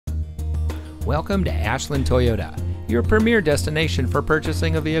Welcome to Ashland Toyota, your premier destination for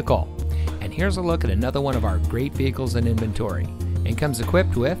purchasing a vehicle. And here's a look at another one of our great vehicles in inventory, and comes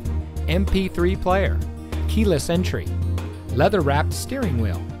equipped with MP3 player, keyless entry, leather-wrapped steering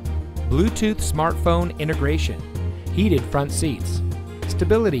wheel, Bluetooth smartphone integration, heated front seats,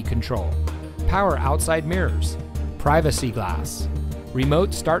 stability control, power outside mirrors, privacy glass,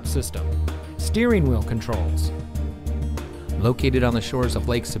 remote start system, steering wheel controls. Located on the shores of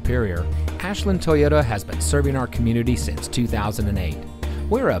Lake Superior, Ashland Toyota has been serving our community since 2008.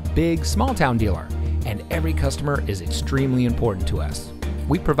 We're a big, small-town dealer, and every customer is extremely important to us.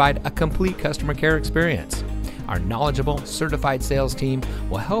 We provide a complete customer care experience. Our knowledgeable, certified sales team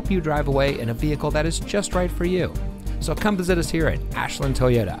will help you drive away in a vehicle that is just right for you. So come visit us here at Ashland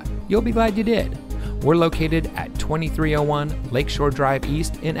Toyota. You'll be glad you did. We're located at 2301 Lakeshore Drive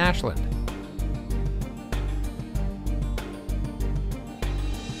East in Ashland.